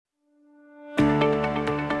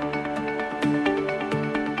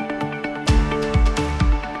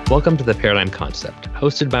Welcome to The Paradigm Concept,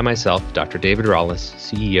 hosted by myself, Dr. David Rawlis,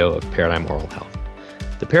 CEO of Paradigm Oral Health.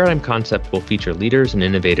 The Paradigm Concept will feature leaders and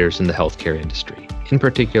innovators in the healthcare industry, in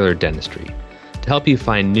particular dentistry, to help you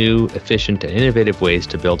find new, efficient, and innovative ways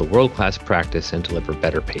to build a world-class practice and deliver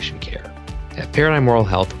better patient care. At Paradigm Oral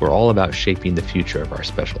Health, we're all about shaping the future of our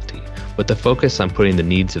specialty, with a focus on putting the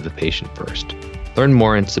needs of the patient first. Learn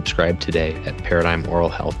more and subscribe today at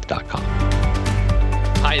paradigmoralhealth.com.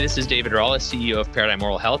 Hi, this is David Rawlis, CEO of Paradigm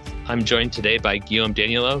Oral Health. I'm joined today by Guillaume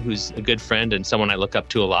Daniellot, who's a good friend and someone I look up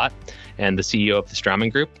to a lot, and the CEO of the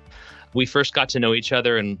Straumman Group. We first got to know each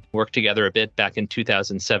other and worked together a bit back in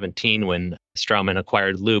 2017 when Straumman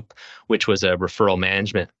acquired Loop, which was a referral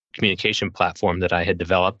management communication platform that I had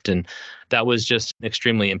developed. And that was just an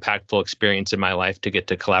extremely impactful experience in my life to get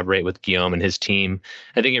to collaborate with Guillaume and his team.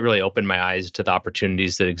 I think it really opened my eyes to the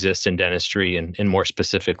opportunities that exist in dentistry and more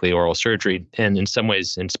specifically oral surgery, and in some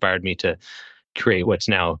ways inspired me to create what's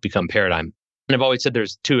now become Paradigm. And I've always said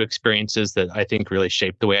there's two experiences that I think really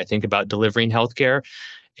shaped the way I think about delivering healthcare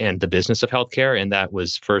and the business of healthcare. And that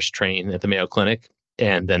was first training at the Mayo Clinic,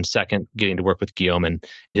 and then second, getting to work with Guillaume and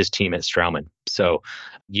his team at Straumman. So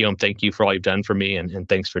Guillaume, thank you for all you've done for me, and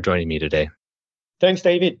thanks for joining me today. Thanks,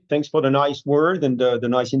 David. Thanks for the nice word and the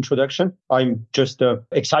nice introduction. I'm just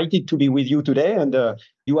excited to be with you today. And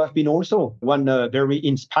you have been also one very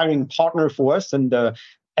inspiring partner for us and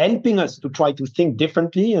helping us to try to think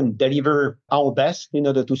differently and deliver our best in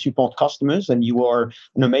order to support customers. And you are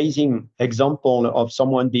an amazing example of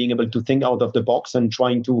someone being able to think out of the box and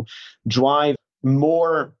trying to drive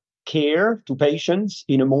more care to patients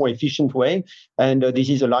in a more efficient way. And this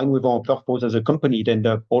is aligned with our purpose as a company. Then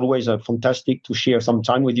always fantastic to share some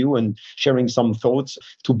time with you and sharing some thoughts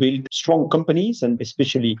to build strong companies and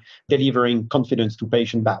especially delivering confidence to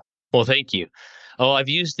patient back. Well, thank you. Oh, I've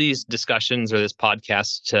used these discussions or this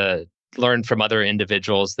podcast to learn from other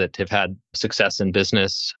individuals that have had success in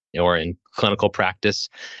business or in clinical practice.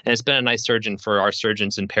 And it's been a nice surgeon for our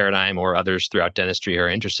surgeons in Paradigm or others throughout dentistry who are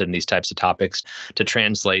interested in these types of topics to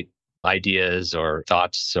translate ideas or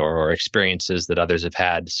thoughts or experiences that others have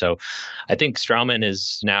had. So I think Straumman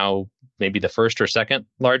is now maybe the first or second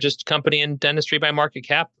largest company in dentistry by market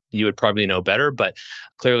cap. You would probably know better, but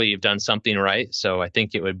clearly you've done something right. So I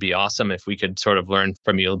think it would be awesome if we could sort of learn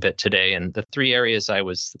from you a bit today. And the three areas I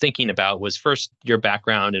was thinking about was first, your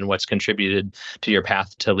background and what's contributed to your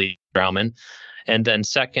path to lead Straumman. And then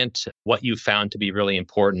second, what you found to be really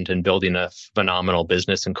important in building a phenomenal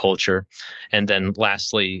business and culture. And then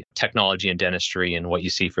lastly, technology and dentistry and what you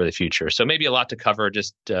see for the future. So maybe a lot to cover,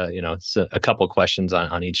 just it's a couple of questions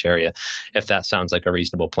on each area, if that sounds like a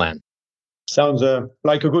reasonable plan. Sounds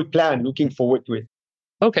like a good plan. Looking forward to it.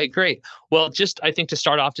 Okay, great. Well, I think to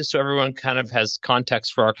start off, just so everyone kind of has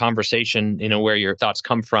context for our conversation, where your thoughts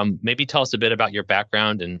come from, maybe tell us a bit about your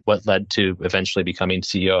background and what led to eventually becoming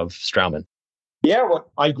CEO of Straumman. Yeah,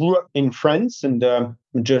 well, I grew up in France and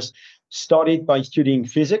just started by studying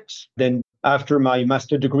physics. Then after my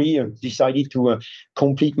master's degree, I decided to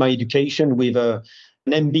complete my education with an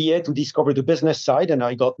MBA to discover the business side. And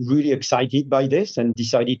I got really excited by this and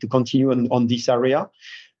decided to continue on this area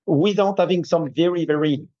without having some very,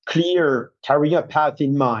 very clear career path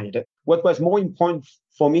in mind. What was more important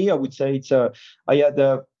for me, I would say, I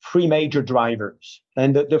had three major drivers.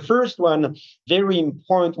 And the first one, very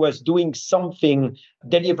important, was doing something,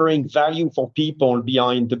 delivering value for people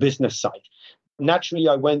behind the business side. Naturally,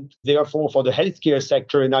 I went, therefore, for the healthcare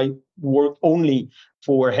sector, and I worked only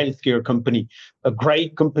for a healthcare company, a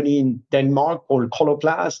great company in Denmark called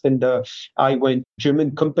Coloplast. And I went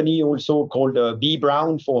German company also called B.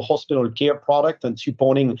 Braun for hospital care product and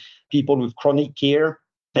supporting people with chronic care.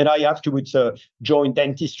 And I afterwards joined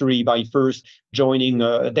dentistry by first joining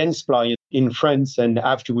Dentsply in France, and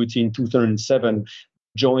afterwards in 2007,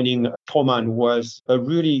 joining Straumman was a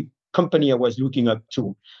really company I was looking up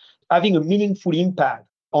to. Having a meaningful impact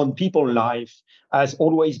on people's life has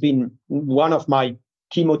always been one of my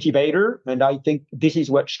key motivator. And I think this is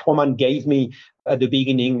what Straumman gave me at the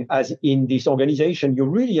beginning, as in this organization, you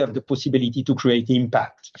really have the possibility to create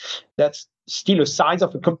impact. That's still a size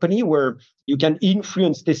of a company where you can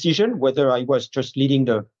influence decision, whether I was just leading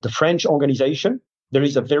the French organization. There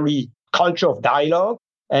is a very culture of dialogue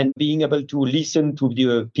and being able to listen to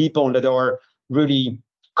the people that are really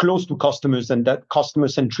close to customers, and that customer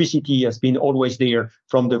centricity has been always there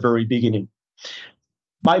from the very beginning.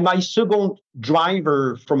 My second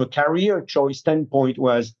driver from a career choice standpoint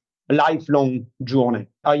was a lifelong journey.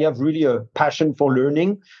 I have really a passion for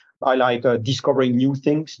learning. I like discovering new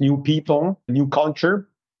things, new people, new culture.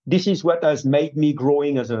 This is what has made me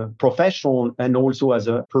growing as a professional and also as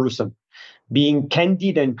a person. Being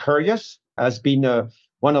candid and curious has been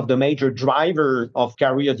one of the major drivers of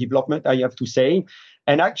career development, I have to say.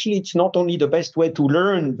 And actually, it's not only the best way to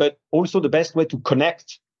learn, but also the best way to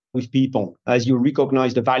connect with people as you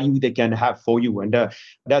recognize the value they can have for you. And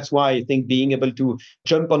that's why I think being able to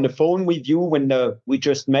jump on the phone with you when we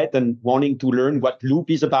just met and wanting to learn what Loop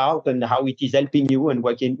is about and how it is helping you and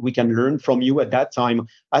what we can learn from you at that time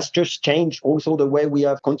has just changed also the way we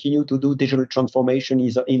have continued to do digital transformation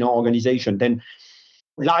is in our organization. Then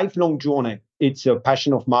lifelong journey, it's a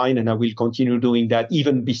passion of mine, and I will continue doing that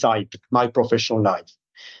even beside my professional life.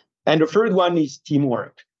 And the third one is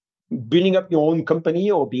teamwork. Building up your own company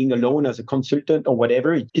or being alone as a consultant or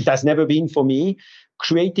whatever, it has never been for me.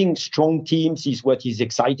 Creating strong teams is what is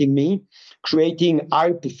exciting me. Creating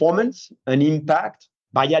high performance and impact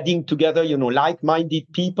by adding together,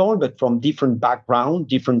 like-minded people, but from different background,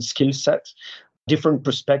 different skill sets, different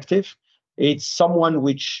perspective. It's someone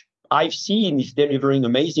which I've seen is delivering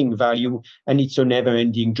amazing value, and it's a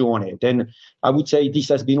never-ending journey. Then I would say this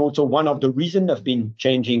has been also one of the reasons I've been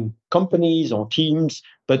changing companies or teams,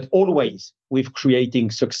 but always with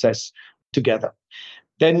creating success together.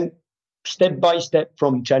 Then step by step,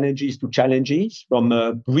 from challenges to challenges,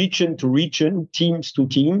 from region to region, teams to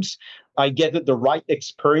teams, I gathered the right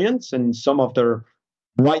experience and some of the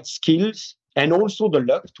right skills, and also the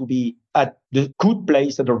luck to be at the good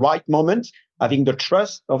place at the right moment, having the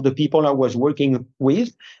trust of the people I was working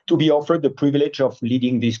with to be offered the privilege of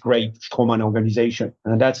leading this great Straumann organization.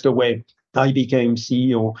 And that's the way I became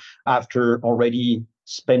CEO after already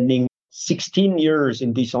spending 16 years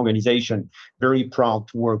in this organization. Very proud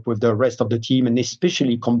to work with the rest of the team, and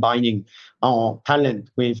especially combining our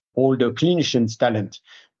talent with all the clinicians' talent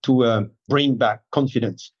to bring back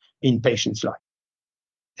confidence in patients' lives.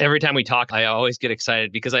 Every time we talk, I always get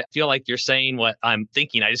excited because I feel like you're saying what I'm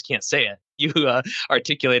thinking. I just can't say it. You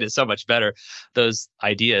articulate it so much better. Those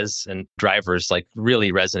ideas and drivers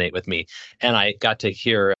really resonate with me. And I got to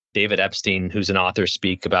hear David Epstein, who's an author,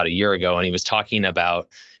 speak about a year ago, and he was talking about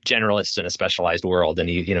generalists in a specialized world. And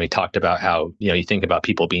he talked about how, you think about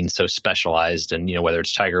people being so specialized and, whether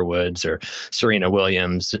it's Tiger Woods or Serena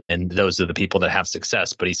Williams, and those are the people that have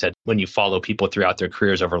success. But he said, when you follow people throughout their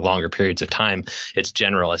careers over longer periods of time, it's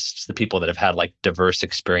generalists, the people that have had diverse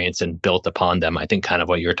experience and built upon them. I think kind of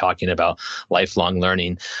what you're talking about, lifelong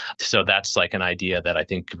learning. So that's an idea that I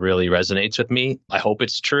think really resonates with me. I hope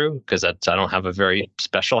it's true because I don't have a very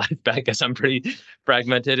specialized back, because I'm pretty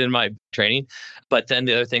fragmented in my training. But then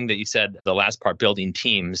the other thing that you said, the last part, building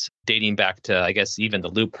teams, dating back to, I guess, even the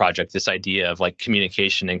Loop project, this idea of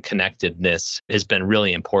communication and connectedness has been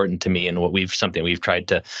really important to me, and something we've tried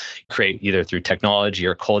to create either through technology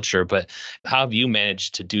or culture. But how have you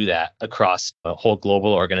managed to do that across a whole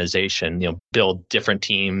global organization, build different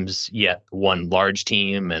teams, yet one large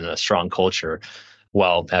team and a strong culture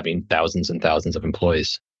while having thousands and thousands of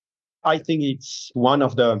employees? I think it's one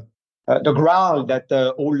of the ground that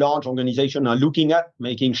all large organizations are looking at,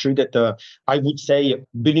 making sure that I would say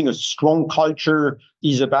building a strong culture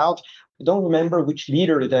is about. I don't remember which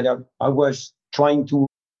leader that I was trying to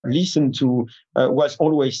listen to was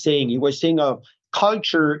always saying. He was saying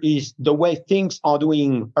culture is the way things are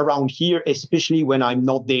doing around here, especially when I'm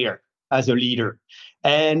not there as a leader.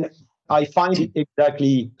 And I find it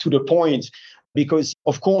exactly to the point. Because,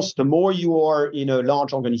 of course, the more you are in a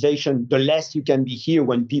large organization, the less you can be here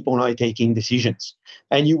when people are taking decisions.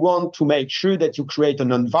 And you want to make sure that you create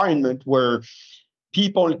an environment where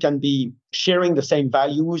people can be sharing the same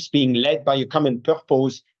values, being led by a common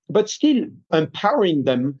purpose, but still empowering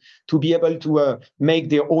them to be able to make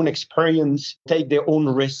their own experience, take their own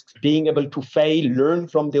risks, being able to fail, learn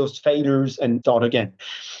from those failures, and start again.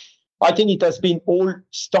 I think it has been all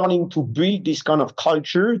starting to build this kind of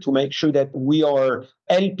culture to make sure that we are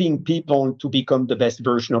helping people to become the best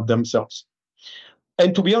version of themselves.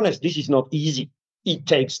 And to be honest, this is not easy. It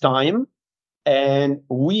takes time. And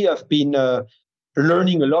we have been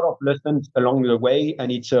learning a lot of lessons along the way.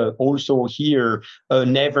 And it's also here a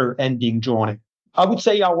never-ending journey. I would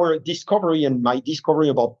say our discovery and my discovery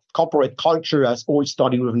about corporate culture has all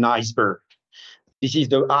started with an iceberg. This is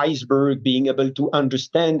the iceberg, being able to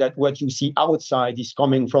understand that what you see outside is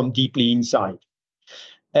coming from deeply inside.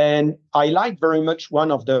 And I like very much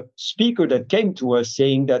one of the speakers that came to us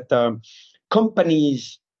saying that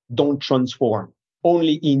companies don't transform,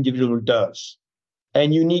 only individual does.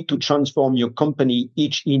 And you need to transform your company,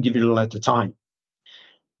 each individual at a time.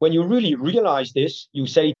 When you really realize this, you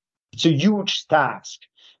say it's a huge task.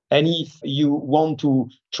 And if you want to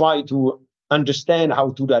try to understand how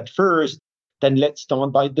to do that first, then let's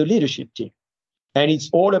start by the leadership team. And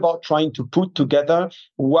it's all about trying to put together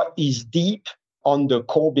what is deep on the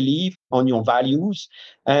core belief, on your values,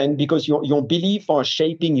 and because your beliefs are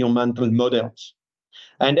shaping your mental models.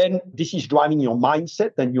 And then this is driving your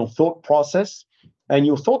mindset and your thought process. And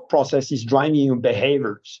your thought process is driving your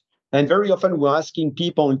behaviors. And very often we're asking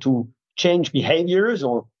people to change behaviors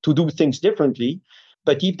or to do things differently.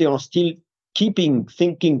 But if they are still keeping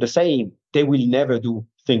thinking the same, they will never do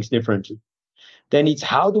things differently. Then it's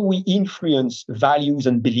how do we influence values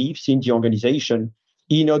and beliefs in the organization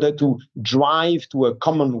in order to drive to a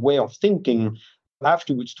common way of thinking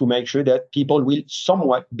afterwards to make sure that people will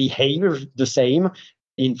somewhat behave the same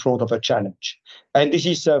in front of a challenge. And this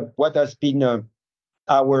is what has been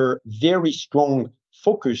our very strong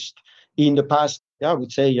focus in the past, I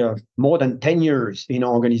would say, more than 10 years in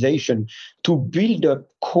our organization to build a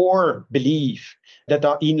core belief that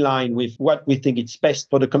are in line with what we think is best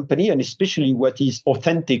for the company, and especially what is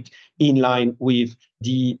authentic in line with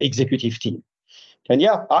the executive team. And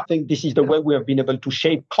yeah, I think this is the way we have been able to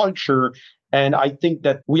shape culture. And I think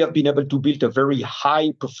that we have been able to build a very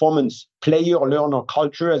high performance player learner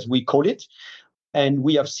culture, as we call it. And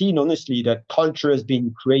we have seen, honestly, that culture has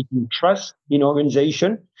been creating trust in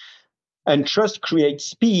organization. And trust creates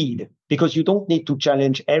speed because you don't need to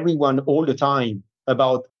challenge everyone all the time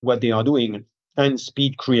about what they are doing. And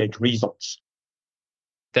speed creates results.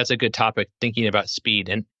 That's a good topic, thinking about speed.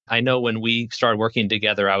 And I know when we started working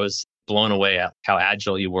together, I was blown away at how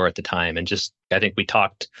agile you were at the time. And just, I think we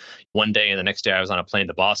talked one day and the next day I was on a plane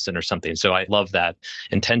to Boston or something. So I love that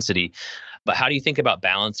intensity. But how do you think about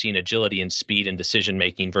balancing agility and speed and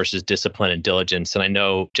decision-making versus discipline and diligence? And I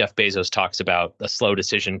know Jeff Bezos talks about a slow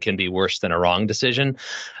decision can be worse than a wrong decision.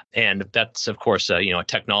 And that's, of course, a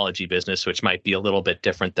technology business, which might be a little bit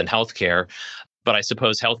different than healthcare. But I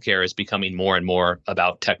suppose healthcare is becoming more and more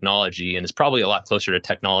about technology, and it's probably a lot closer to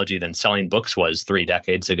technology than selling books was 3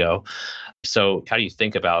 decades ago. So how do you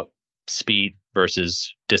think about speed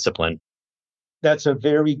versus discipline? That's a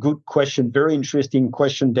very good question, very interesting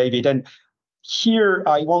question, David. And here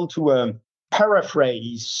I want to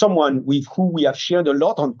paraphrase someone with who we have shared a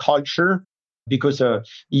lot on culture, because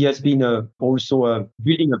he has been also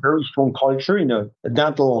building a very strong culture in a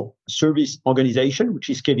dental service organization,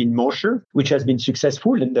 which is Kevin Mosher, which has been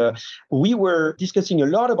successful. And we were discussing a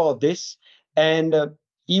lot about this. And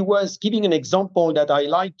he was giving an example that I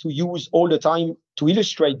like to use all the time to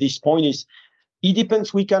illustrate this point is, it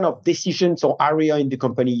depends which kind of decisions or area in the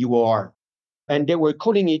company you are. And they were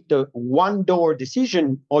calling it the one-door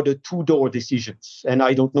decision or the two-door decisions. And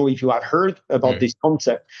I don't know if you have heard about this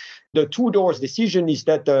concept. The two-doors decision is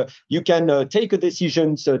that you can take a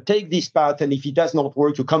decision, take this path, and if it does not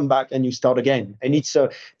work, you come back and you start again. And it's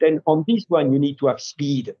then on this one, you need to have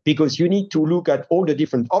speed because you need to look at all the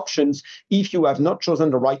different options. If you have not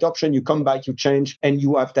chosen the right option, you come back, you change, and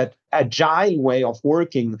you have that agile way of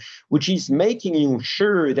working, which is making you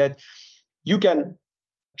sure that you can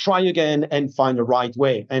try again and find the right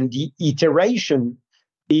way. And the iteration,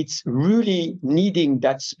 it's really needing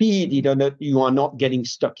that speed, that you are not getting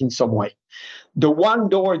stuck in some way. The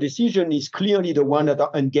one-door decision is clearly the one that are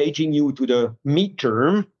engaging you to the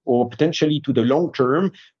midterm or potentially to the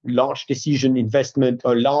long-term, large decision investment,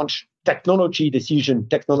 a large technology decision,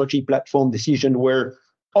 technology platform decision, where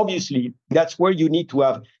obviously that's where you need to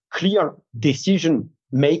have clear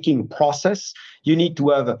decision-making process. You need to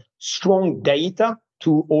have strong data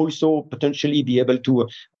to also potentially be able to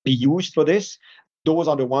be used for this. Those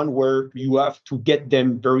are the ones where you have to get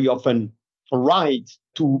them very often right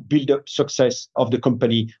to build up success of the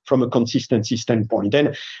company from a consistency standpoint.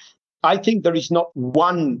 And I think there is not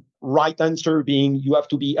one right answer being you have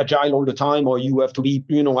to be agile all the time or you have to be,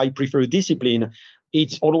 I prefer discipline.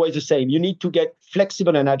 It's always the same. You need to get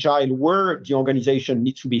flexible and agile where the organization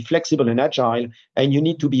needs to be flexible and agile, and you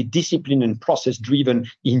need to be disciplined and process driven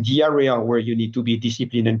in the area where you need to be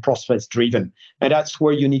disciplined and process driven. And that's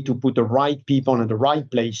where you need to put the right people in the right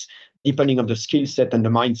place, depending on the skill set and the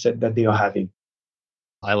mindset that they are having.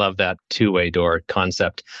 I love that two-way door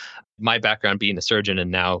concept. My background being a surgeon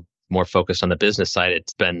and now more focused on the business side,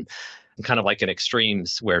 it's been kind of like an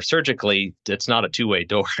extremes where surgically, it's not a two-way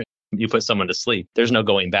door. You put someone to sleep, there's no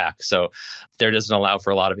going back. So there doesn't allow for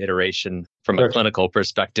a lot of iteration from a clinical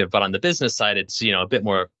perspective. But on the business side, it's a bit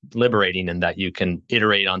more liberating in that you can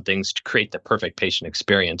iterate on things to create the perfect patient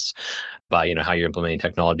experience by how you're implementing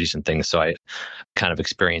technologies and things. So I kind of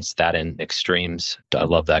experienced that in extremes. I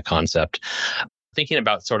love that concept. Thinking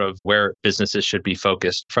about sort of where businesses should be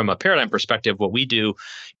focused from a paradigm perspective, what we do,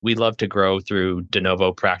 we love to grow through de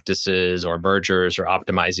novo practices or mergers or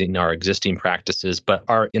optimizing our existing practices. But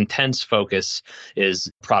our intense focus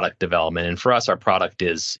is product development. And for us, our product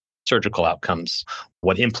is surgical outcomes.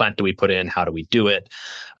 What implant do we put in? How do we do it?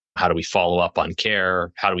 How do we follow up on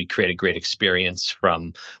care? How do we create a great experience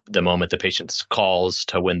from the moment the patient calls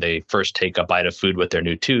to when they first take a bite of food with their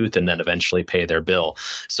new tooth and then eventually pay their bill?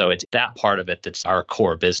 So it's that part of it that's our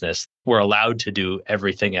core business. We're allowed to do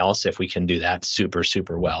everything else if we can do that super,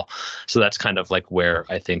 super well. So that's kind of like where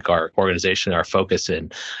I think our organization, our focus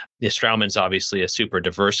in. Straumann's obviously a super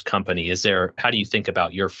diverse company. How do you think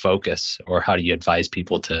about your focus, or how do you advise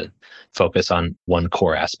people to focus on one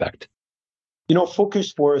core aspect?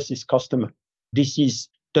 Focus for us is customer. This is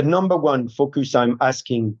the number one focus I'm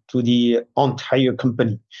asking to the entire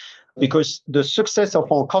company, because the success of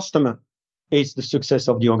our customer is the success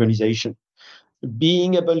of the organization.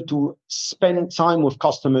 Being able to spend time with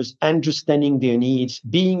customers, understanding their needs,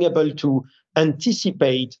 being able to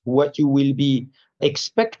anticipate what you will be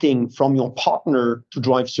expecting from your partner to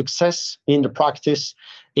drive success in the practice,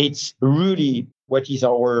 it's really what is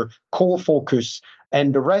our core focus.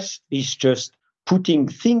 And the rest is just putting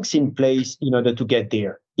things in place in order to get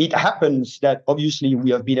there. It happens that obviously we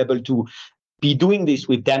have been able to be doing this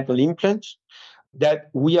with dental implants, that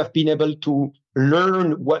we have been able to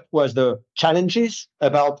learn what was the challenges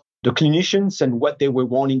about the clinicians and what they were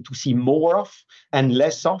wanting to see more of and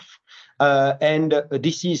less of. And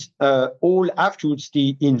this is all afterwards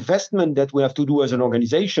the investment that we have to do as an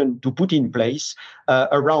organization to put in place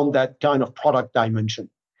around that kind of product dimension.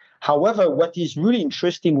 However, what is really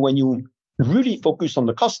interesting when you really focus on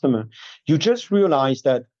the customer, you just realize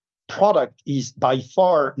that product is by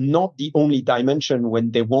far not the only dimension when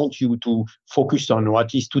they want you to focus on, or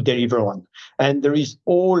at least to deliver on. And there is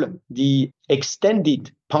all the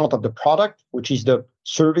extended part of the product, which is the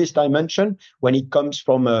service dimension, when it comes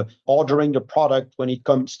from ordering the product, when it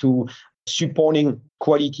comes to supporting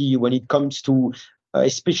quality, when it comes to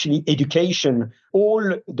especially education. All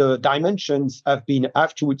the dimensions have been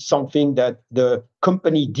afterwards something that the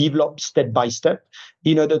company developed step by step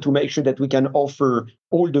in order to make sure that we can offer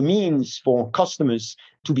all the means for customers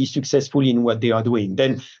to be successful in what they are doing.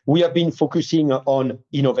 Then we have been focusing on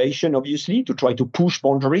innovation, obviously, to try to push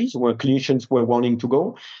boundaries where clinicians were wanting to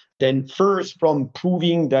go. Then first, from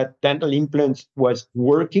proving that dental implants was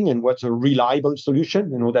working and was a reliable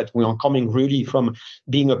solution, that we are coming really from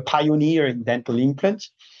being a pioneer in dental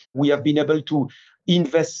implants. We have been able to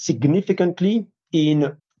invest significantly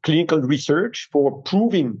in clinical research for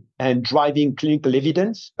proving and driving clinical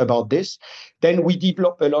evidence about this. Then we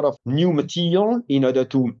develop a lot of new material in order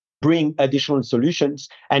to bring additional solutions.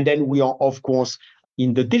 And then we are, of course,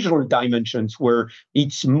 in the digital dimensions, where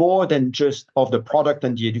it's more than just of the product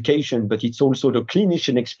and the education, but it's also the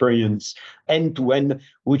clinician experience end to end,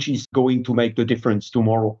 which is going to make the difference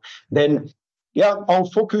tomorrow. Then, our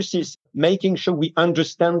focus is making sure we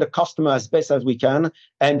understand the customer as best as we can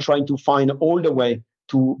and trying to find all the way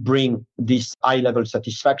to bring this high level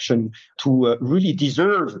satisfaction to really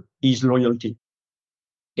deserve his loyalty.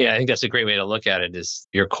 Yeah, I think that's a great way to look at it, is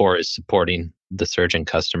your core is supporting the surgeon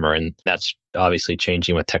customer. And that's obviously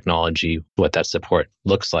changing with technology, what that support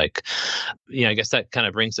looks like. I guess that kind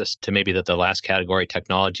of brings us to maybe the last category,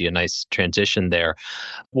 technology, a nice transition there.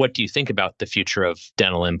 What do you think about the future of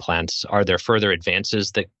dental implants? Are there further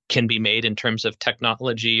advances that can be made in terms of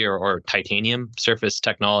technology or titanium surface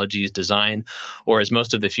technologies design? Or is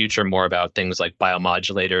most of the future more about things like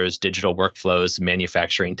biomodulators, digital workflows,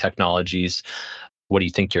 manufacturing technologies? What do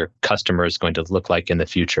you think your customer is going to look like in the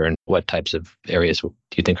future, and what types of areas do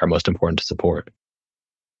you think are most important to support?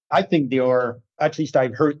 I think there are, at least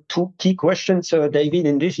I've heard two key questions, David,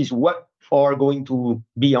 and this is what are going to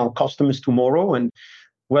be our customers tomorrow and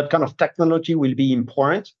what kind of technology will be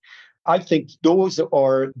important. I think those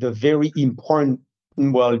are the very important,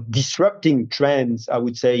 disrupting trends, I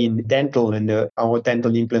would say, in dental and our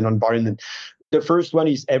dental implant environment. The first one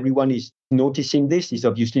is everyone is noticing this, is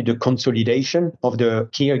obviously the consolidation of the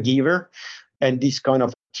caregiver. And this kind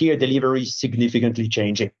of care delivery is significantly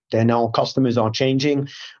changing. Then our customers are changing.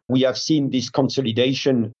 We have seen this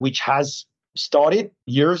consolidation, which has started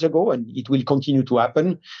years ago, and it will continue to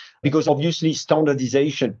happen because obviously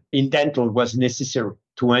standardization in dental was necessary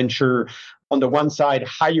to ensure, on the one side,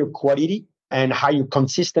 higher quality and higher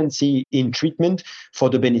consistency in treatment for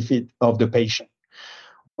the benefit of the patient.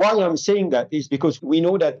 Why I'm saying that is because we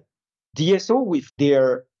know that DSO, with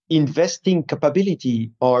their investing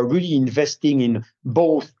capability, are really investing in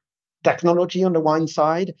both technology on the one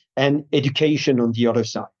side and education on the other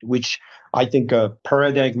side, which I think a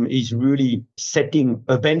paradigm is really setting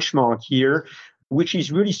a benchmark here, which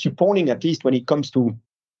is really supporting, at least when it comes to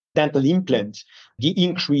dental implants, the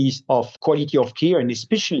increase of quality of care and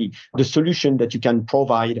especially the solution that you can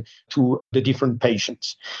provide to the different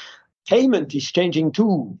patients. Payment is changing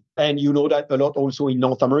too. And you know that a lot also in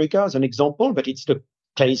North America as an example, but it's the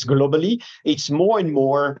case globally, it's more and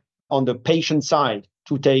more on the patient side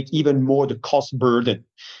to take even more the cost burden,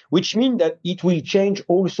 which means that it will change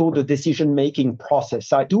also the decision-making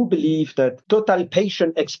process. I do believe that total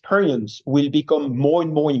patient experience will become more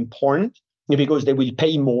and more important because they will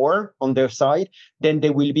pay more on their side. Then they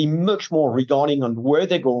will be much more regarding on where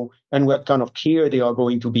they go and what kind of care they are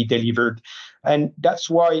going to be delivered. And that's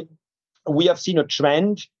why we have seen a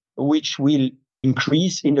trend which will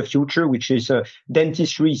increase in the future, which is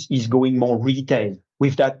dentistry is going more retail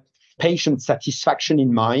with that patient satisfaction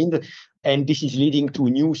in mind. And this is leading to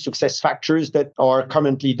new success factors that are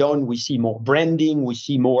currently done. We see more branding, we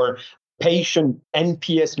see more patient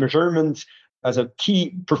NPS measurements as a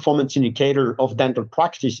key performance indicator of dental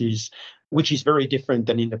practices, which is very different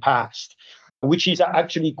than in the past, which is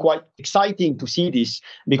actually quite exciting to see this,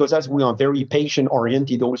 because as we are very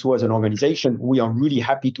patient-oriented also as an organization, we are really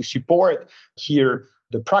happy to support here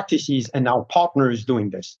the practices and our partners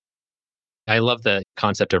doing this. I love the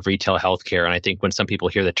concept of retail healthcare. And I think when some people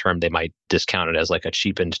hear the term, they might discount it as like a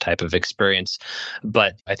cheapened type of experience.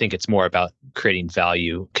 But I think it's more about creating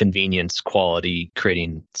value, convenience, quality,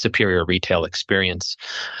 creating superior retail experience.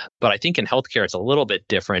 But I think in healthcare, it's a little bit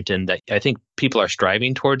different in that I think people are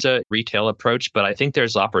striving towards a retail approach, but I think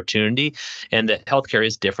there's opportunity and that healthcare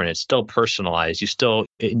is different. It's still personalized.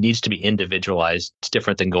 It needs to be individualized. It's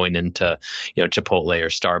different than going into, Chipotle or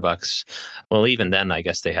Starbucks. Well, even then, I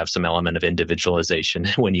guess they have some element of individualization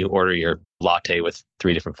when you order your latte with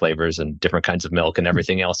 3 different flavors and different kinds of milk and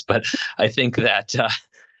everything else. But I think that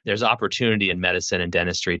there's opportunity in medicine and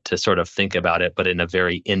dentistry to sort of think about it, but in a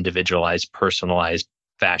very individualized, personalized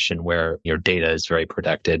fashion where your data is very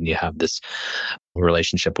protected and you have this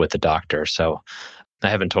relationship with the doctor. So I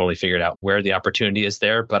haven't totally figured out where the opportunity is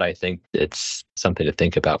there, but I think it's something to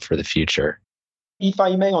think about for the future. If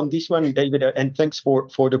I may on this one, David, and thanks for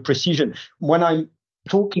the precision. When I'm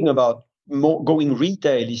talking about more going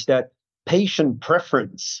retail, is that patient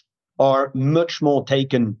preference are much more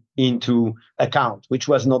taken into account, which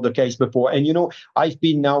was not the case before. And, I've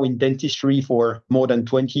been now in dentistry for more than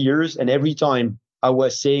 20 years. And every time I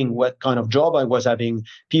was saying what kind of job I was having,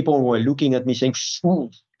 people were looking at me saying,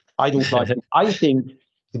 I don't like it. I think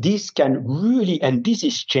this can really, and this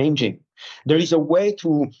is changing. There is a way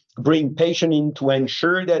to bring patient in to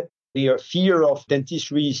ensure that their fear of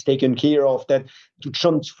dentistry is taken care of, that to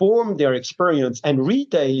transform their experience. And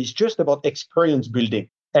retail is just about experience building.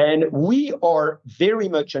 And we are very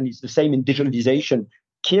much, and it's the same in digitalization,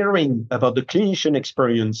 caring about the clinician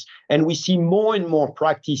experience. And we see more and more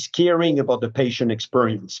practice caring about the patient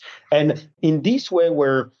experience. And in this way,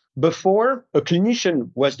 where before a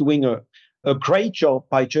clinician was doing a great job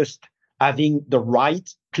by just having the right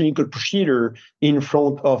clinical procedure in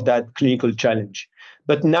front of that clinical challenge.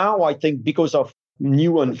 But now I think because of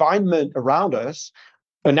new environment around us,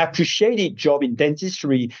 an appreciated job in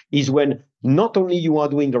dentistry is when not only you are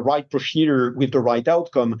doing the right procedure with the right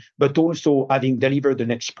outcome, but also having delivered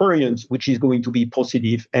an experience which is going to be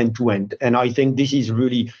positive end to end. And I think this is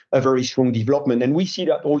really a very strong development. And we see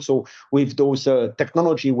that also with those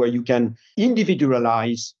technology where you can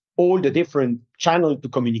individualize all the different channels to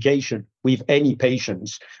communication with any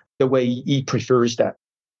patients the way he prefers that.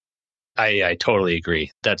 I totally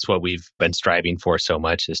agree. That's what we've been striving for so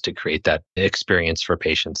much, is to create that experience for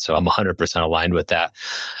patients. So I'm 100% aligned with that.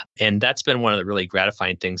 And that's been one of the really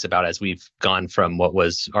gratifying things about as we've gone from what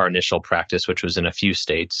was our initial practice, which was in a few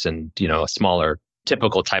states and, a smaller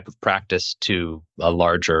typical type of practice, to a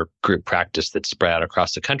larger group practice that's spread out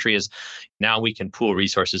across the country, is now we can pool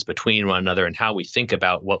resources between one another, and how we think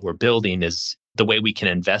about what we're building is the way we can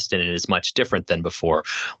invest in it is much different than before,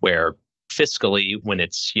 where fiscally, when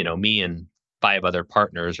it's, me and 5 other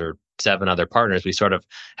partners or 7 other partners, we sort of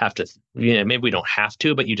have to, maybe we don't have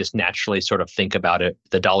to, but you just naturally sort of think about it,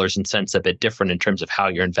 the dollars and cents a bit different in terms of how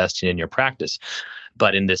you're investing in your practice.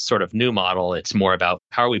 But in this sort of new model, it's more about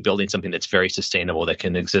how are we building something that's very sustainable, that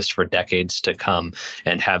can exist for decades to come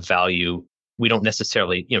and have value. We don't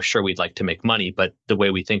necessarily, sure, we'd like to make money, but the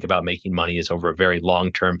way we think about making money is over a very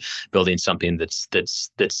long term, building something that's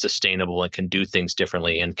sustainable and can do things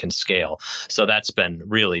differently and can scale. So that's been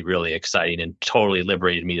really, really exciting and totally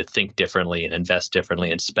liberated me to think differently and invest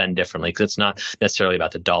differently and spend differently, because it's not necessarily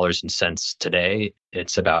about the dollars and cents today.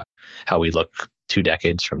 It's about how we look 2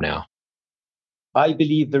 decades from now. I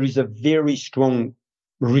believe there is a very strong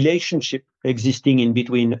relationship existing in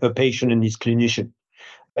between a patient and his clinician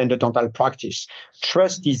and the dental practice.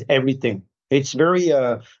 Trust is everything. It's very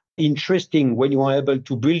interesting when you are able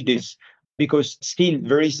to build this, because still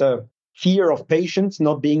there is a fear of patients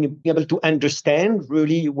not being able to understand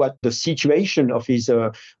really what the situation of his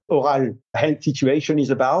oral health situation is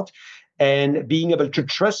about. And being able to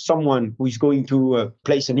trust someone who is going to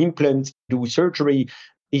place an implant, do surgery,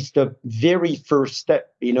 is the very first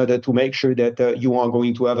step in order to make sure that you are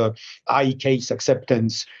going to have a high case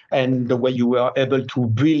acceptance, and the way you are able to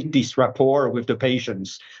build this rapport with the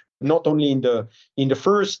patients, not only in the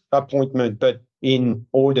first appointment, but in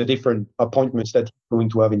all the different appointments that you're going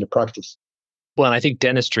to have in the practice. Well, and I think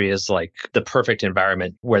dentistry is like the perfect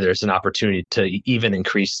environment where there's an opportunity to even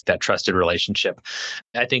increase that trusted relationship.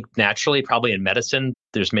 I think naturally, probably in medicine,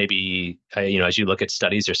 there's maybe, as you look at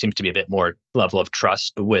studies, there seems to be a bit more level of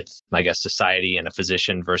trust with, I guess, society and a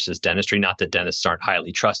physician versus dentistry. Not that dentists aren't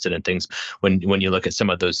highly trusted in things. When you look at some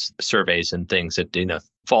of those surveys and things, it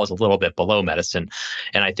falls a little bit below medicine.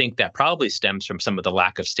 And I think that probably stems from some of the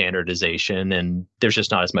lack of standardization, and there's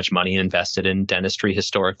just not as much money invested in dentistry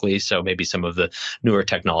historically. So maybe some of the newer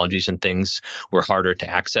technologies and things were harder to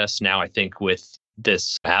access. Now, I think with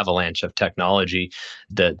this avalanche of technology,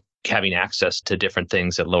 that having access to different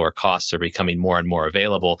things at lower costs are becoming more and more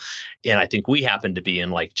available. And I think we happen to be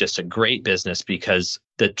in like just a great business because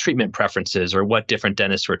the treatment preferences, or what different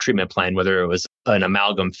dentists were treatment plan, whether it was an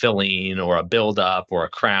amalgam filling or a buildup or a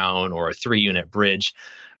crown or a 3-unit bridge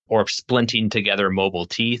or splinting together mobile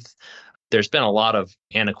teeth. There's been a lot of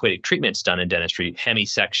antiquated treatments done in dentistry,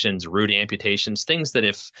 hemisections, root amputations, things that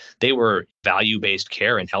if they were value-based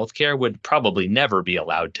care and healthcare would probably never be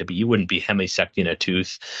allowed to be. You wouldn't be hemisecting a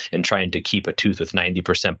tooth and trying to keep a tooth with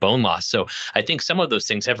 90% bone loss. So I think some of those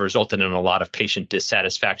things have resulted in a lot of patient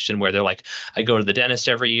dissatisfaction where they're like, I go to the dentist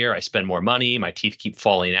every year, I spend more money, my teeth keep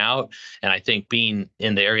falling out. And I think being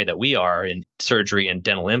in the area that we are in surgery and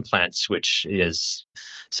dental implants, which is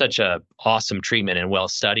such a awesome treatment and well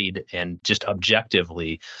studied and just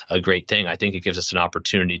objectively a great thing. I think it gives us an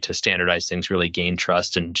opportunity to standardize things, really gain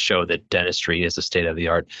trust, and show that dentistry is a state of the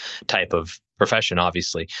art type of profession,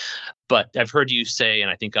 obviously. But I've heard you say, and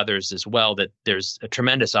I think others as well, that there's a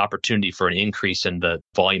tremendous opportunity for an increase in the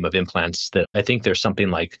volume of implants. That I think there's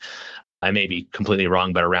something like, I may be completely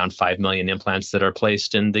wrong, but around 5 million implants that are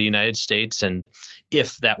placed in the United States. And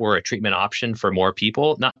if that were a treatment option for more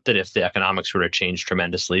people, not that if the economics were to change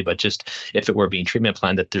tremendously, but just if it were being treatment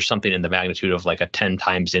planned, that there's something in the magnitude of like a 10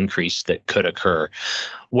 times increase that could occur.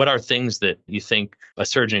 What are things that you think a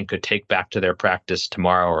surgeon could take back to their practice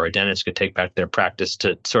tomorrow, or a dentist could take back to their practice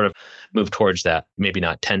to sort of move towards that? Maybe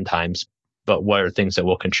not 10 times, but what are things that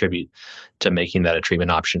will contribute to making that a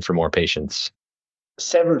treatment option for more patients?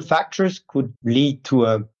 Several factors could lead to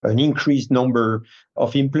an increased number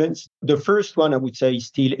of implants. The first one, I would say, is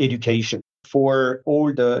still education. For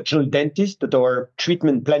all the general dentists that are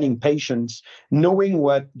treatment planning patients, knowing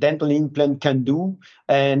what dental implant can do,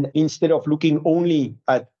 and instead of looking only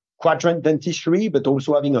at quadrant dentistry, but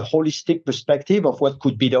also having a holistic perspective of what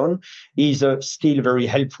could be done, is still very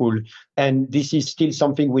helpful. And this is still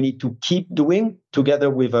something we need to keep doing together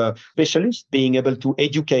with a specialist, being able to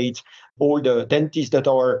educate all the dentists that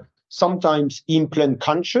are sometimes implant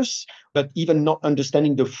conscious, but even not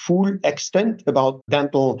understanding the full extent about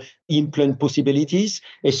dental implant possibilities,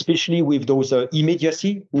 especially with those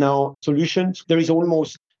immediacy now solutions. There is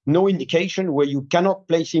almost no indication where you cannot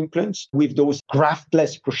place implants with those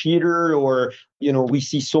graftless procedure, or, we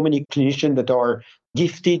see so many clinicians that are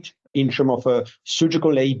gifted in terms of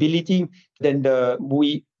surgical ability. Then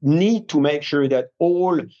we need to make sure that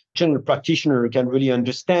all general practitioners can really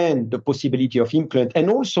understand the possibility of implant, and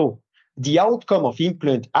also the outcome of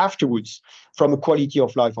implant afterwards from a quality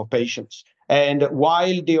of life of patients. And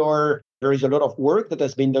while there is a lot of work that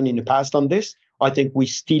has been done in the past on this, I think we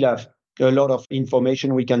still have a lot of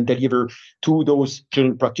information we can deliver to those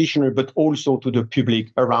general practitioners, but also to the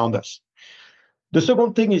public around us. The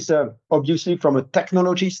second thing is obviously from a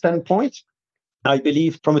technology standpoint. I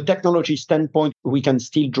believe from a technology standpoint, we can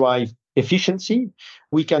still drive efficiency.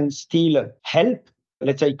 We can still help,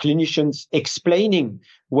 let's say, clinicians explaining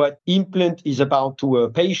what implant is about to a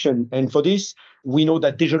patient. And for this, we know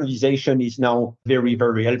that digitalization is now very,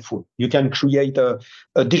 very helpful. You can create a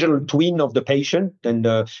digital twin of the patient, and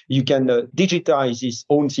you can digitize his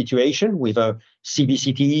own situation with a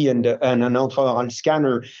CBCT and an intraoral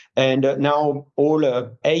scanner. And now all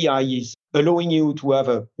AI is allowing you to have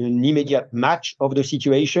an immediate match of the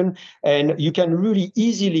situation. And you can really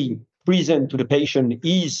easily present to the patient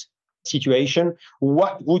his situation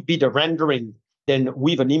what would be the rendering then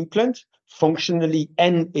with an implant, functionally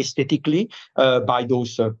and aesthetically, by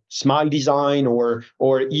those smile design or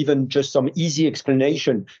even just some easy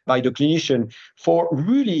explanation by the clinician, for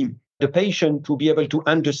really the patient to be able to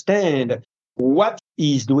understand what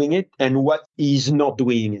is doing it and what is not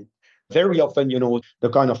doing it. Very often, the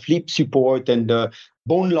kind of lip support and the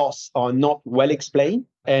bone loss are not well explained.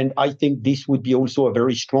 And I think this would be also a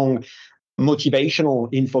very strong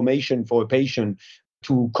motivational information for a patient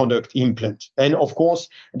to conduct implant. And of course,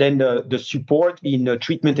 then the support in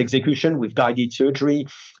treatment execution with guided surgery,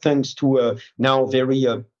 thanks to a now very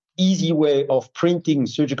easy way of printing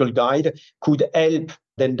surgical guide, could help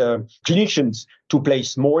then the clinicians to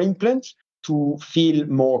place more implants, to feel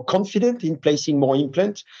more confident in placing more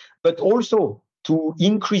implants, but also to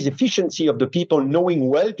increase efficiency of the people knowing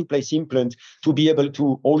well to place implants, to be able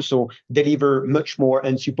to also deliver much more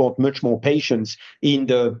and support much more patients in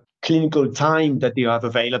the clinical time that they have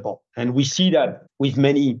available. And we see that with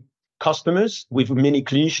many customers, with many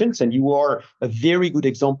clinicians, and you are a very good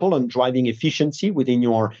example on driving efficiency within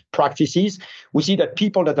your practices. We see that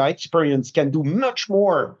people that are experienced can do much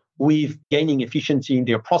more with gaining efficiency in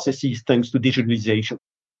their processes thanks to digitalization.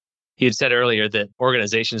 You had said earlier that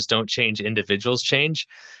organizations don't change, individuals change.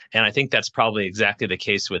 And I think that's probably exactly the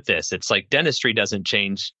case with this. It's like dentistry doesn't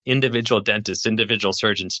change, individual dentists, individual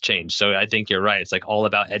surgeons change. So I think you're right. It's like all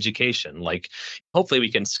about education. Like hopefully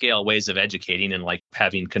we can scale ways of educating, and like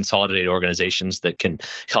having consolidated organizations that can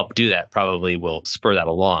help do that probably will spur that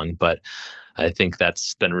along. But I think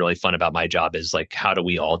that's been really fun about my job, is like, how do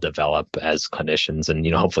we all develop as clinicians? And,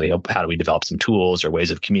 hopefully, how do we develop some tools or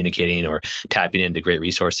ways of communicating or tapping into great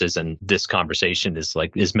resources? And this conversation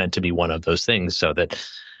is meant to be one of those things, so that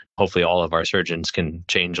hopefully all of our surgeons can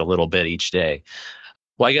change a little bit each day.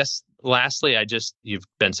 Well, I guess lastly, you've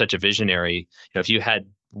been such a visionary. If you had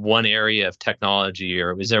one area of technology,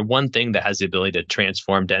 or is there one thing that has the ability to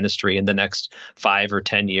transform dentistry in the next 5 or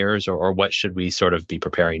 10 years, or what should we sort of be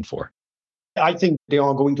preparing for? I think there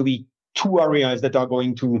are going to be 2 areas that are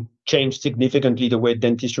going to change significantly the way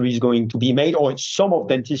dentistry is going to be made, or some of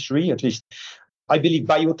dentistry, at least. I believe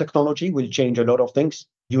biotechnology will change a lot of things.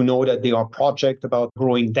 You know that there are projects about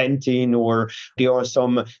growing dentin, or there are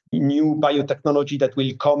some new biotechnology that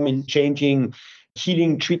will come in changing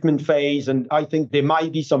healing treatment phase. And I think there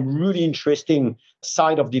might be some really interesting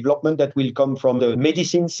side of development that will come from the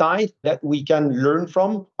medicine side that we can learn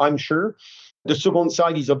from, I'm sure. The second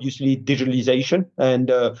side is obviously digitalization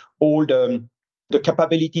and all the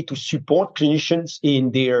capability to support clinicians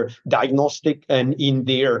in their diagnostic and in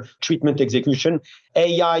their treatment execution.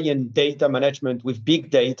 AI and data management with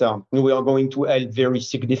big data, we are going to help very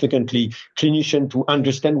significantly clinicians to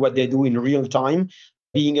understand what they do in real time,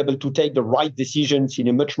 being able to take the right decisions in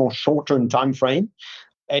a much more short-term time frame.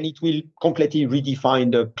 And it will completely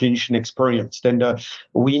redefine the clinician experience. And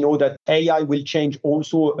we know that AI will change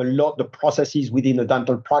also a lot the processes within the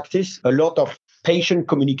dental practice. A lot of patient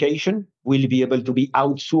communication will be able to be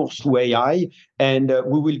outsourced to AI. And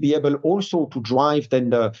we will be able also to drive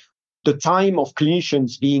then the time of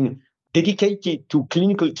clinicians being dedicated to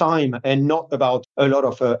clinical time, and not about a lot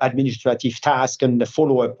of administrative tasks and the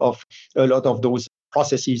follow-up of a lot of those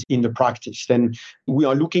processes in the practice. Then we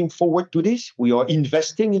are looking forward to this. We are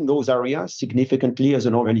investing in those areas significantly as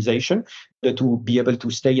an organization to be able to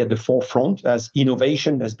stay at the forefront, as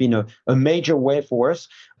innovation has been a major way for us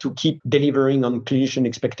to keep delivering on clinician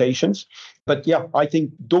expectations. But yeah, I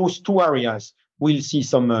think those 2 areas will see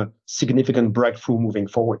some significant breakthrough moving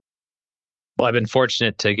forward. Well, I've been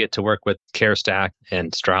fortunate to get to work with CareStack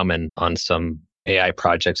and Straumman on some AI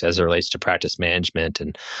projects as it relates to practice management.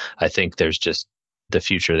 And I think the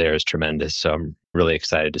future there is tremendous. So I'm really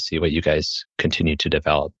excited to see what you guys continue to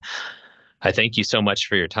develop. I thank you so much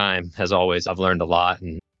for your time. As always, I've learned a lot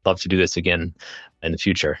and love to do this again in the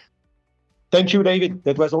future. Thank you, David.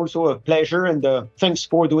 That was also a pleasure. And thanks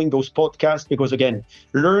for doing those podcasts, because again,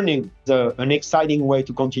 learning is an exciting way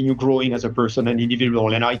to continue growing as a person and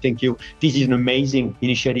individual. And I think this is an amazing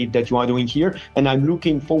initiative that you are doing here. And I'm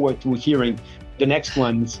looking forward to hearing the next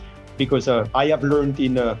ones, because I have learned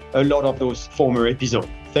in a lot of those former episodes.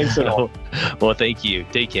 Thanks a lot. Well, thank you.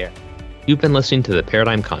 Take care. You've been listening to The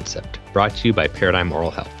Paradigm Concept, brought to you by Paradigm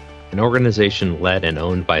Oral Health, an organization led and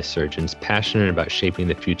owned by surgeons passionate about shaping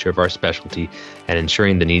the future of our specialty and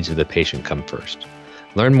ensuring the needs of the patient come first.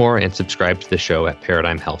 Learn more and subscribe to the show at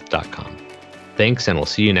paradigmhealth.com. Thanks, and we'll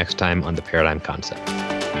see you next time on The Paradigm Concept.